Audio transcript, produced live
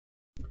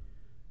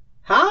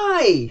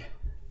Hi,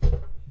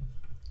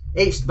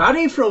 it's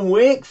Barry from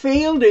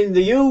Wakefield in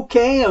the UK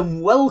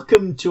and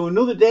welcome to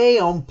another day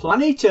on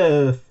planet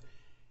Earth.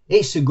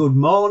 It's a good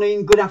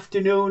morning, good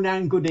afternoon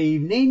and good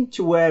evening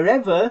to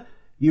wherever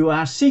you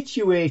are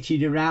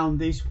situated around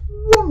this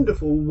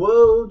wonderful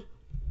world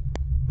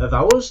of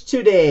ours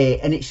today.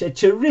 And it's a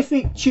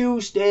terrific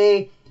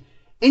Tuesday,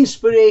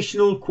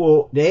 inspirational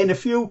quote day, and a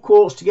few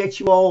quotes to get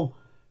you all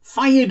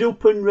fired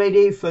up and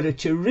ready for a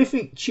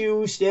terrific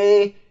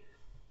Tuesday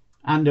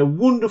and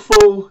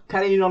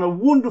carrying on a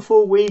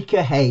wonderful week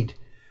ahead.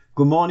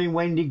 Good morning,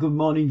 Wendy. Good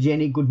morning,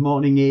 Jenny. Good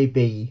morning,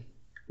 AB.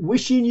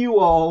 Wishing you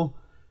all,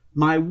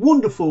 my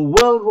wonderful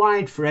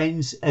worldwide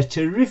friends, a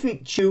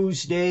terrific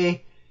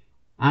Tuesday,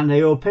 and I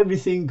hope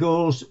everything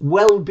goes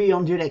well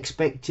beyond your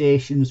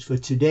expectations for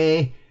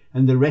today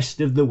and the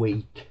rest of the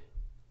week.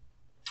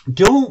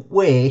 Don't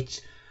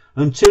wait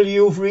until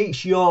you've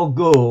reached your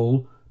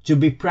goal to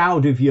be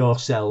proud of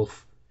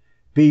yourself.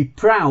 Be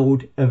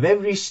proud of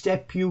every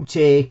step you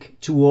take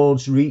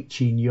towards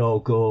reaching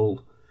your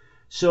goal.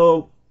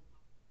 So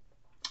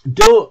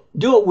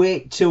don't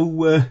wait till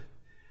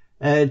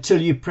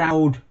you're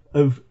proud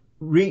of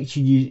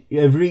reaching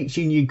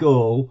your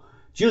goal.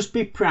 Just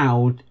be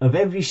proud of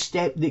every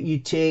step that you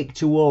take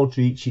towards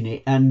reaching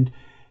it. And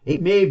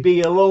it may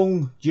be a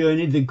long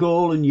journey, the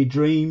goal and your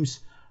dreams,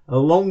 a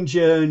long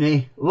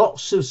journey,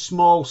 lots of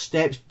small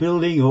steps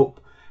building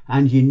up,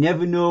 and you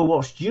never know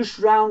what's just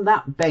round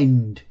that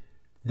bend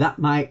that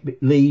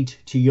might lead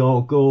to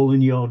your goal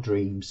and your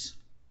dreams.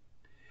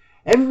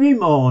 Every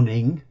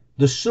morning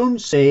the sun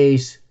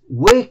says,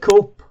 wake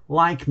up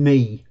like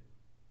me.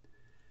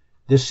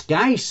 The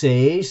sky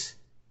says,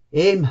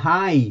 aim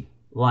high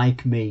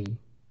like me.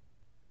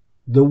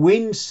 The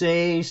wind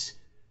says,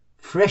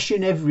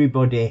 freshen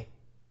everybody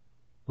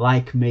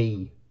like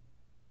me.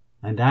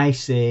 And I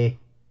say,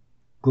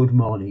 good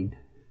morning.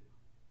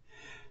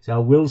 So I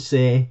will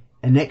say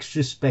an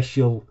extra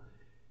special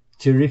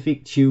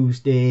terrific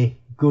Tuesday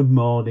good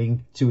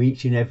morning to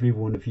each and every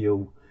one of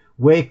you.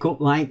 Wake up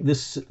like the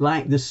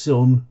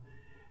sun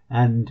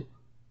and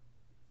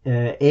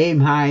aim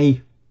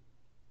high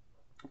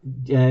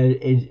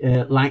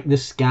like the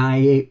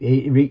sky,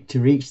 to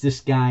reach the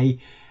sky,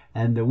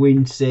 and the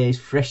wind says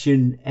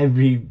freshen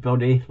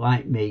everybody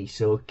like me.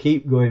 So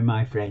keep going,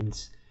 my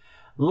friends.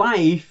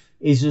 Life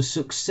is a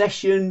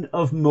succession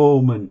of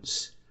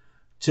moments.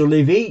 To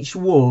live each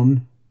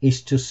one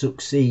is to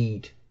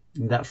succeed.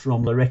 And that's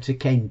from Loretta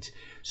Kent.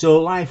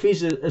 So life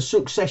is a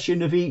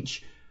succession of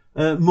each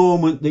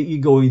moment that you're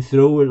going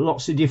through,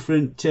 lots of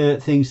different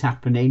things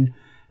happening,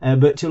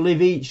 but to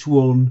live each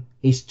one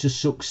is to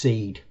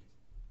succeed.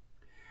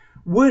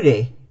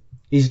 Worry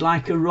is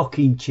like a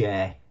rocking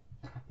chair.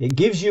 It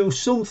gives you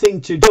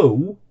something to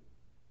do,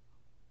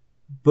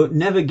 but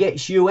never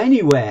gets you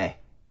anywhere.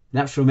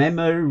 That's from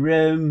Emma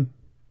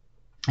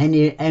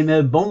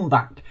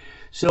Bombach.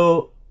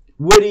 So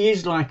worry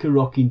is like a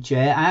rocking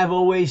chair. I've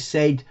always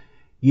said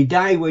you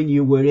die when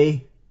you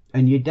worry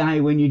and you die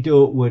when you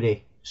don't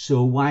worry.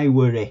 So why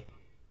worry?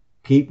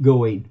 Keep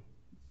going.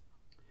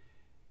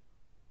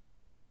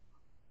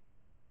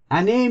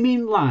 An aim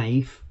in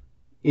life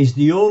is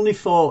the only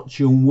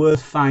fortune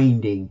worth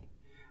finding,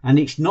 and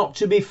it's not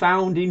to be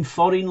found in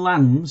foreign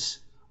lands,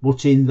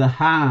 but in the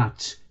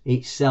heart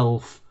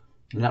itself.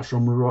 And that's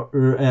from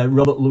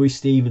Robert Louis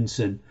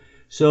Stevenson.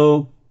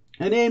 So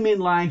an aim in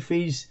life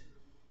is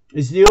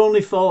the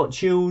only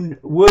fortune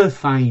worth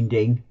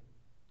finding.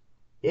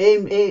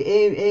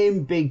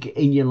 Aim big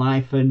in your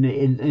life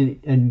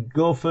and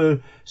go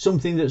for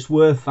something that's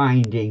worth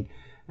finding,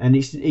 and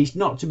it's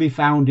not to be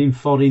found in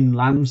foreign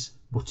lands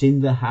but in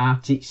the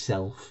heart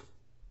itself.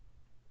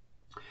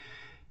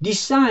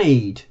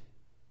 Decide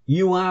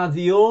you are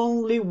the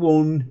only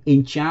one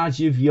in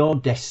charge of your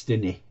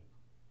destiny.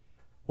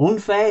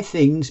 Unfair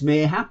things may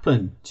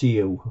happen to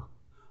you.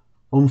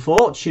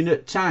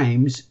 Unfortunate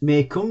times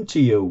may come to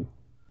you.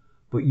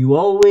 But you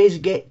always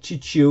get to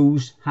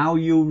choose how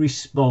you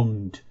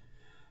respond.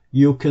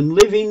 You can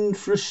live in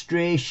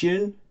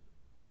frustration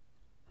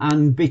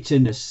and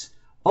bitterness,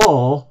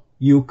 or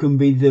you can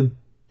be the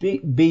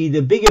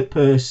bigger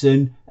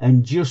person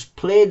and just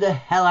play the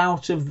hell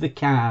out of the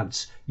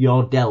cards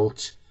you're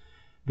dealt.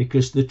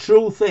 Because the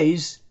truth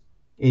is,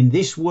 in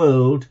this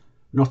world,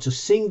 not a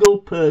single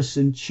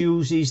person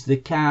chooses the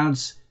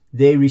cards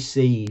they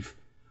receive,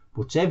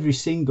 but every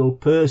single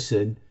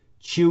person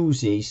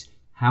chooses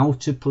how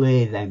to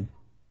play them.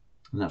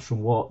 And that's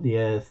from Walk the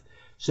Earth.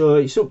 So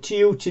it's up to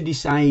you to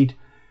decide.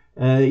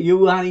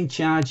 You are in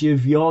charge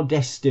of your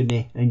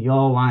destiny and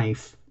your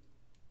life.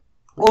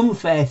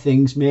 Unfair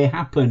things may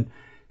happen.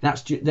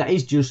 That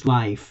is just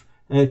life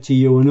to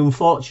you, and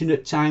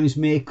unfortunate times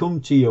may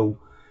come to you.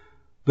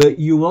 But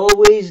you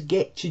always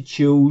get to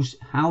choose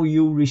how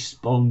you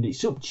respond.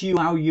 It's up to you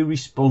how you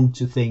respond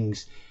to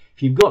things.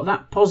 If you've got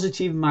that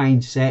positive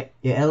mindset,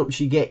 it helps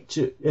you get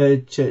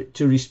to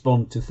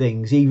respond to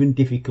things, even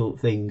difficult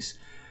things.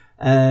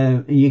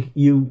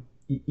 You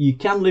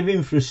can live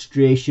in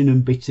frustration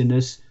and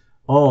bitterness,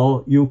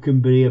 or you can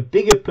be a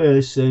bigger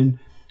person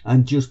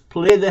and just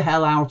play the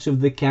hell out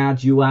of the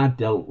cards you are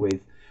dealt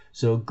with.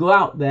 So go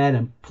out there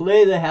and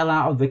play the hell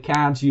out of the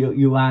cards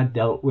you are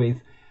dealt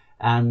with,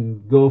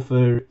 and go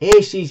for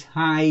aces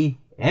high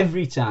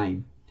every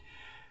time.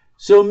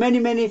 So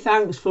many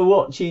thanks for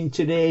watching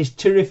today's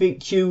terrific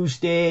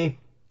Tuesday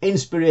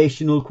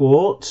inspirational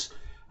quotes.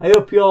 I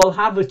hope you all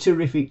have a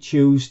terrific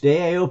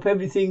Tuesday. I hope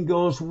everything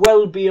goes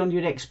well beyond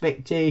your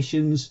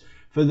expectations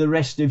for the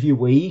rest of your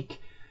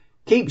week.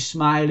 Keep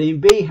smiling,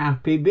 be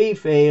happy, be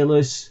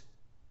fearless.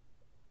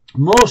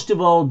 Most of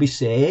all, be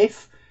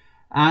safe.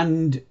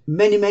 And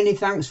many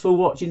thanks for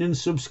watching and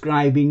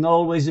subscribing.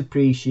 Always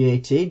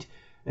appreciated.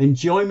 And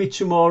join me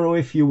tomorrow,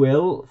 if you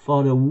will,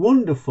 for a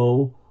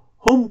wonderful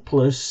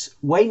Humpless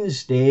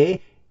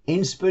Wednesday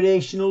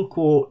inspirational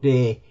quote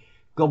day.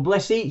 God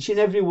bless each and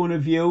every one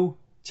of you.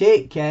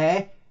 Take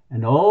care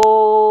and all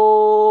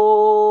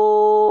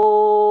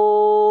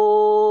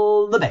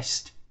the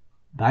best.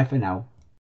 Bye for now.